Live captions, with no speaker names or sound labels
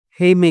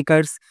Hey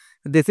makers,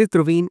 this is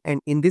Dhruvin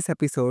and in this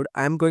episode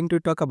I am going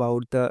to talk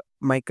about the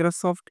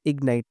Microsoft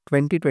Ignite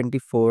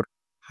 2024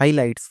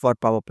 highlights for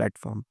Power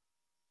Platform.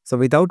 So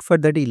without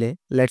further delay,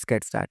 let's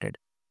get started.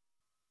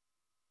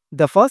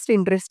 The first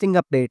interesting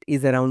update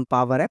is around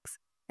Power Apps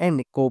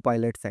and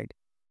Copilot side.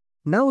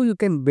 Now you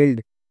can build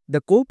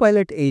the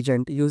Copilot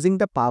agent using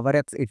the Power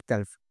Apps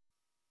itself.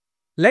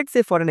 Let's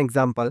say for an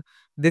example,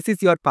 this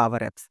is your Power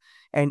Apps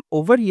and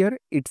over here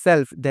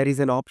itself there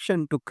is an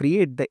option to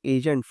create the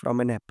agent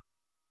from an app.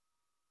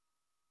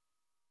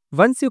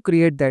 Once you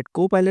create that,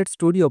 Copilot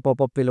Studio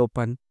pop-up will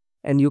open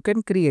and you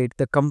can create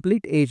the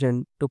complete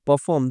agent to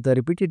perform the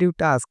repetitive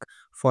task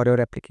for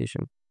your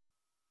application.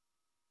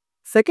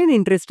 Second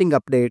interesting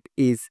update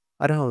is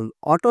around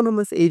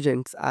autonomous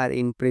agents are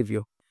in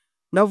preview.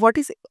 Now what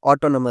is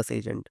autonomous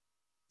agent?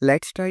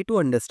 Let's try to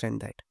understand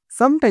that.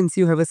 Sometimes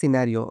you have a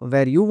scenario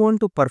where you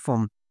want to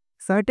perform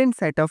certain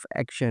set of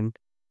action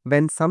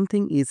when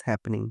something is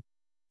happening.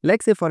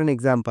 Let's say for an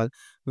example,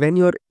 when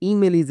your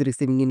email is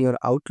receiving in your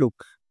Outlook,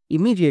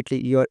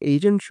 immediately your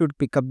agent should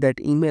pick up that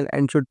email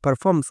and should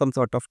perform some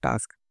sort of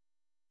task.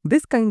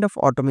 This kind of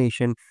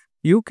automation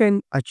you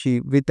can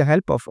achieve with the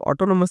help of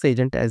autonomous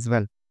agent as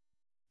well.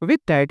 With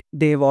that,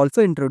 they have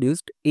also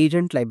introduced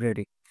agent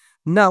library.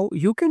 Now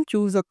you can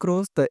choose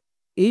across the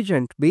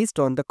agent based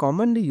on the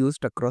commonly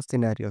used across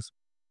scenarios.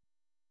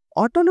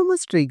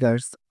 Autonomous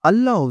triggers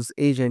allows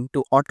agent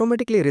to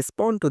automatically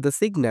respond to the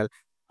signal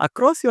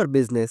across your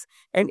business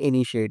and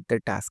initiate the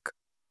task.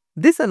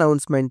 This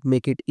announcement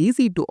make it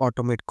easy to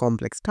automate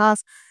complex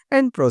tasks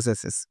and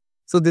processes.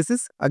 So this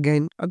is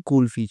again a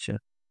cool feature.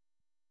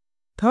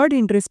 Third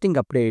interesting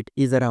update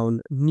is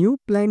around new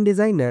plan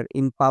designer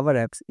in Power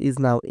Apps is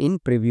now in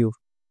preview.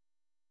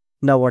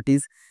 Now what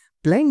is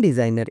plan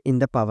designer in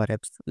the Power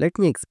Apps? Let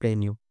me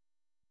explain you.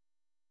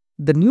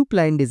 The new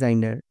plan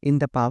designer in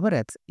the Power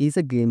Apps is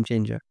a game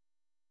changer.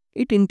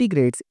 It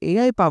integrates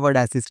AI powered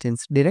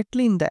assistants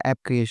directly in the app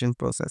creation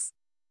process.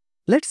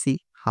 Let's see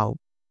how.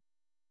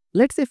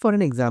 Let's say for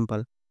an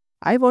example,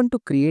 I want to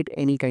create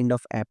any kind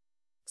of app.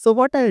 So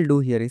what I'll do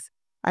here is,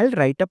 I'll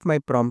write up my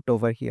prompt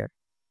over here.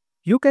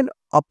 You can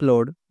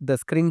upload the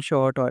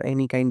screenshot or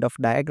any kind of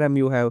diagram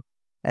you have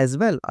as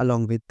well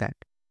along with that.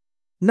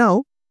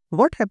 Now,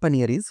 what happen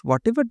here is,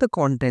 whatever the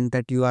content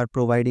that you are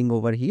providing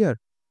over here,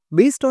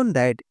 based on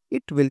that,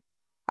 it will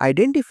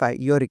identify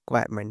your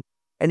requirement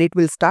and it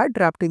will start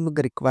drafting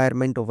the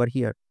requirement over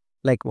here.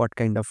 Like what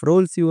kind of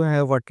roles you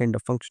have, what kind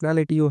of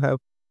functionality you have.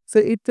 So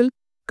it will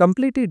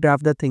completely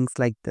draft the things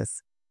like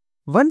this.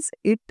 Once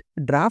it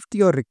draft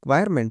your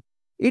requirement,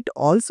 it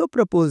also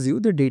propose you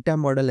the data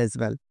model as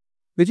well,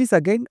 which is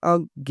again a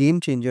game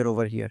changer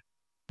over here.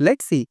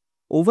 Let's see,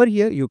 over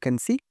here you can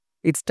see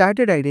it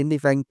started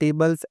identifying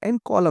tables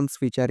and columns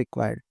which are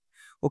required.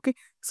 Okay,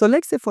 so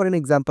let's say for an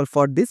example,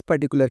 for this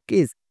particular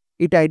case,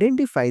 it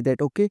identified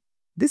that okay,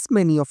 this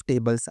many of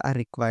tables are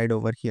required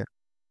over here.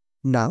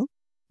 Now,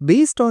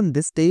 based on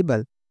this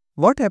table,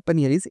 what happen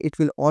here is it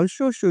will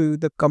also show you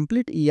the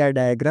complete ER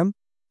diagram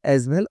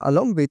as well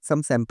along with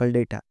some sample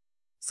data.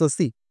 So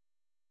see,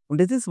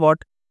 this is what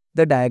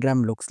the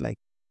diagram looks like.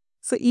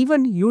 So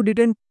even you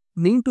didn't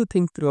need to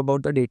think through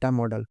about the data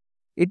model.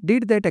 It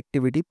did that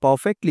activity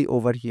perfectly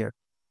over here.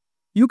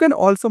 You can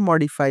also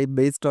modify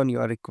based on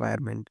your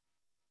requirement.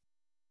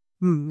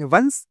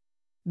 Once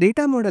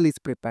data model is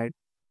prepared,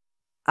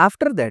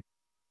 after that,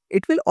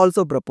 it will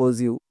also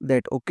propose you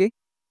that okay,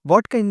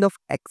 what kind of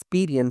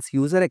experience,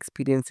 user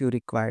experience you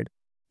required,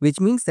 which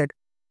means that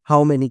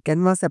how many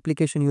canvas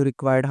application you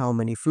required, how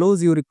many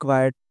flows you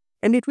required,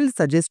 and it will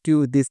suggest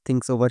you these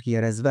things over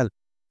here as well.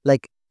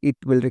 Like it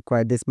will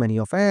require this many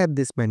of app,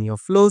 this many of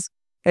flows,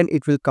 and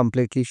it will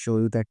completely show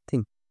you that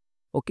thing.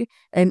 Okay,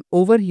 and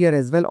over here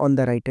as well on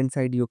the right hand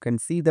side, you can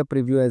see the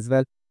preview as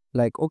well.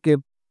 Like okay,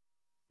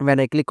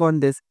 when I click on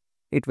this,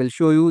 it will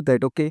show you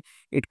that okay,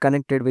 it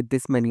connected with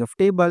this many of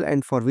table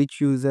and for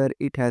which user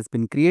it has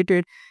been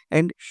created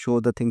and show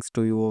the things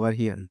to you over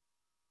here.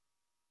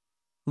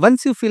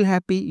 Once you feel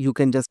happy, you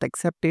can just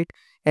accept it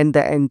and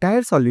the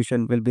entire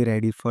solution will be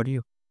ready for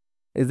you.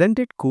 Isn't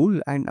it cool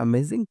and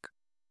amazing?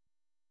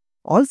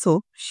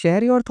 Also,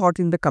 share your thoughts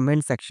in the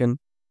comment section.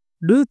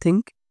 Do you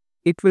think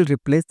it will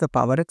replace the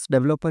PowerX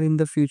developer in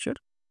the future?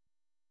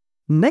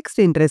 Next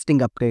interesting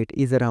update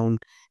is around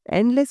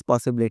endless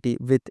possibility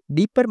with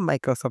deeper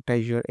Microsoft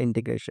Azure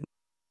integration.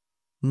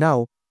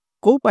 Now,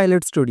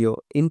 Copilot Studio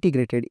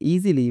integrated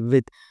easily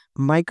with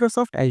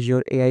Microsoft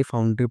Azure AI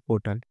Foundry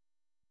portal.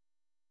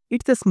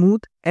 It's a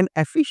smooth and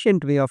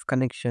efficient way of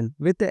connection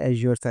with the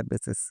Azure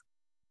services.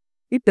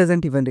 It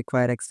doesn't even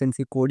require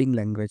extensive coding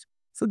language,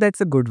 so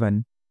that's a good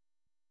one.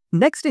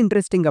 Next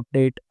interesting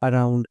update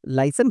around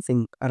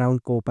licensing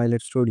around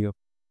Copilot Studio.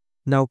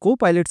 Now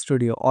Copilot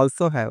Studio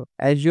also have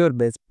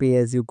Azure-based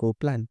Pay-As-You-Go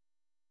plan.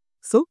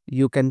 So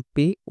you can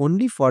pay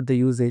only for the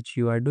usage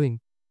you are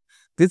doing.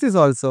 This is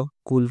also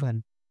cool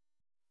one.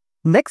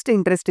 Next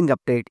interesting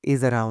update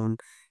is around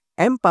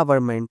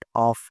empowerment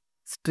of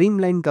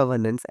streamlined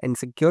governance and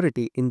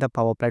security in the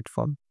Power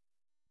Platform.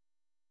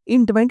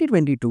 In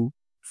 2022,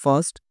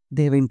 first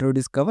they have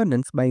introduced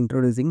governance by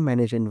introducing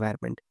managed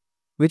environment,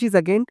 which is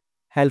again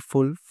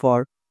helpful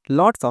for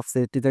lots of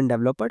citizen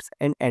developers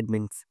and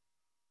admins.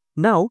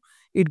 Now,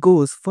 it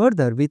goes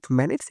further with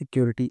managed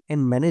security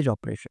and managed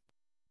operation.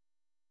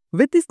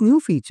 With these new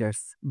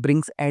features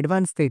brings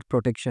advanced state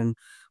protection,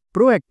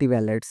 proactive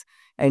alerts,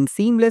 and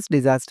seamless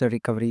disaster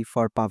recovery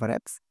for Power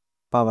Apps,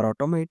 Power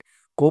Automate,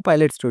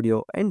 Copilot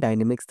Studio, and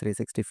Dynamics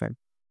 365.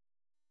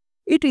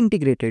 It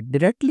integrated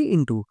directly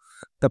into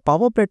the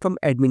Power Platform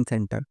Admin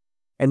Center,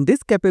 and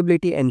this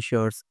capability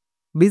ensures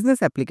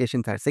business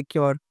applications are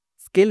secure,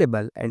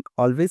 scalable, and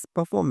always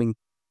performing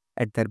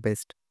at their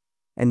best.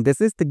 And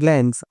this is the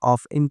glance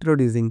of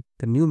introducing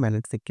the new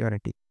managed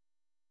security.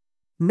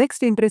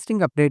 Next interesting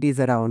update is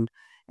around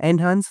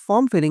enhanced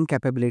form filling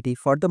capability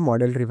for the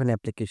model-driven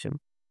application.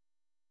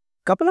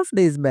 Couple of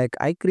days back,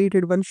 I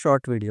created one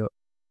short video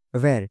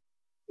where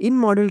in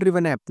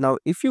model-driven app, now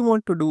if you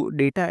want to do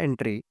data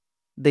entry,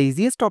 the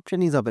easiest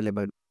option is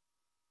available.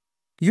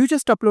 You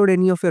just upload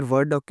any of your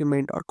Word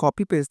document or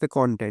copy paste the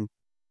content,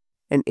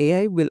 and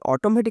AI will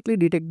automatically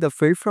detect the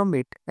field from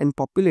it and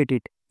populate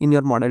it in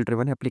your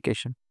model-driven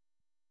application.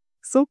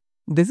 So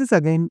this is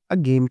again a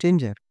game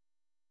changer.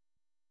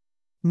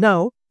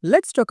 Now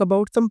let's talk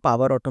about some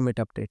Power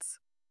Automate updates.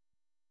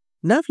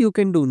 Now you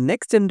can do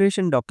next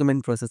generation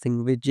document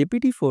processing with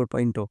GPT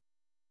 4.0,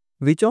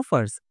 which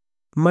offers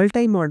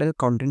multi-model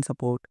content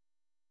support.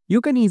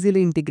 You can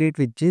easily integrate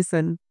with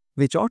JSON,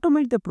 which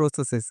automate the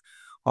processes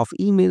of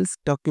emails,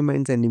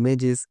 documents, and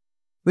images,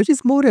 which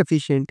is more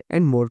efficient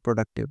and more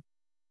productive.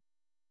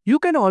 You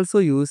can also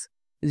use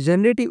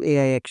generative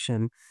AI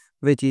action,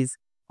 which is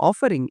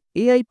offering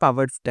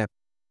AI-powered step,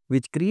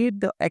 which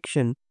create the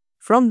action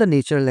from the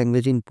natural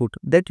language input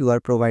that you are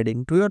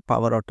providing to your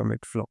Power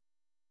Automate flow.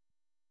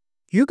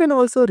 You can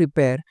also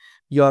repair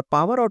your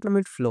Power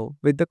Automate flow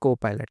with the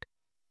Copilot,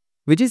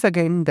 which is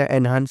again the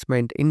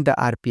enhancement in the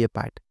RPA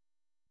part.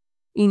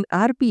 In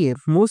RPA,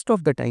 most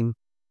of the time,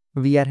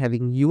 we are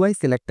having UI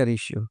selector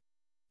issue.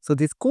 So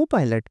this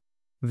Copilot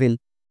will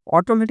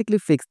automatically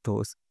fix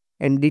those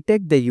and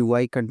detect the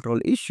UI control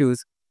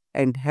issues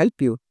and help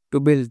you to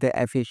build the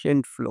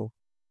efficient flow.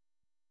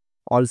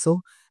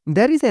 Also,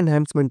 there is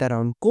enhancement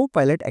around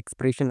Copilot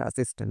Expression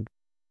Assistant,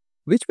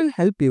 which will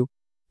help you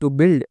to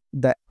build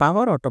the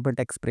Power Automate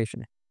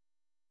expression.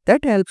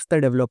 That helps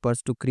the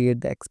developers to create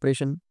the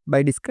expression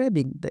by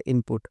describing the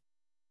input.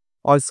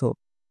 Also,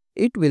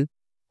 it will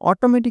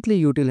automatically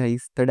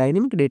utilize the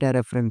dynamic data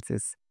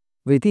references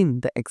within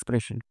the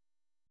expression.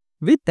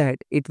 With that,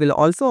 it will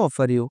also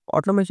offer you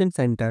Automation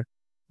Center,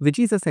 which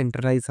is a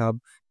centralized hub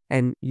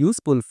and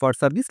useful for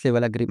service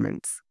level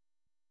agreements.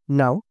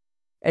 Now,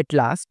 at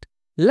last,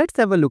 let's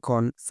have a look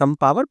on some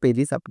Power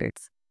Pages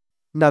updates.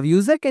 Now,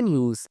 user can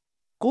use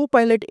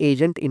Copilot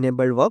agent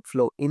enabled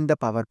workflow in the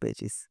Power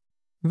Pages.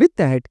 With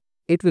that,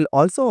 it will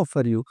also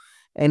offer you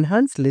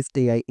Enhanced List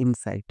AI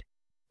Insight.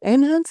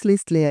 Enhanced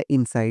List AI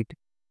Insight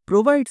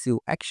provides you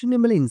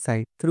actionable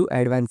insight through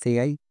advanced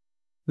AI,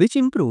 which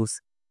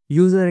improves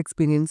user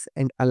experience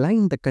and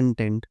align the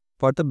content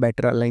for the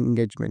better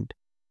engagement.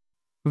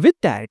 With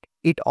that,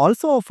 it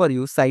also offers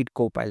you Site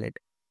Copilot,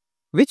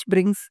 which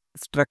brings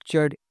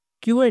structured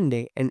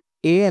Q&A and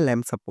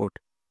ALM support,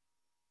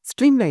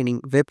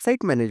 streamlining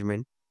website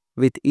management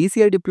with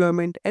easier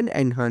deployment and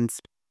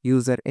enhanced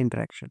user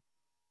interaction.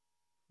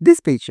 This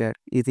feature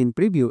is in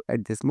preview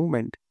at this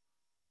moment.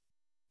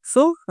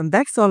 So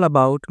that's all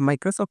about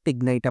Microsoft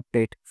Ignite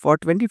update for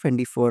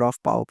 2024 of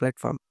Power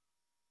Platform.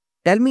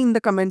 Tell me in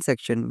the comment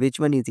section which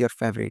one is your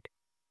favorite.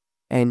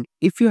 And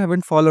if you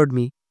haven't followed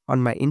me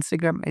on my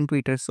Instagram and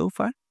Twitter so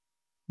far,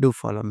 do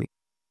follow me,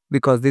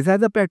 because these are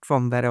the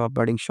platform where I'm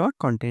uploading short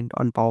content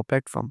on Power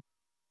Platform.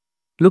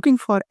 Looking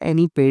for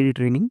any paid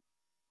training?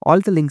 All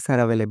the links are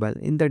available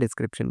in the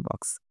description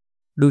box.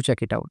 Do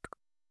check it out.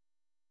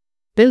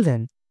 Till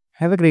then,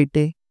 have a great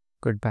day.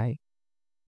 Goodbye.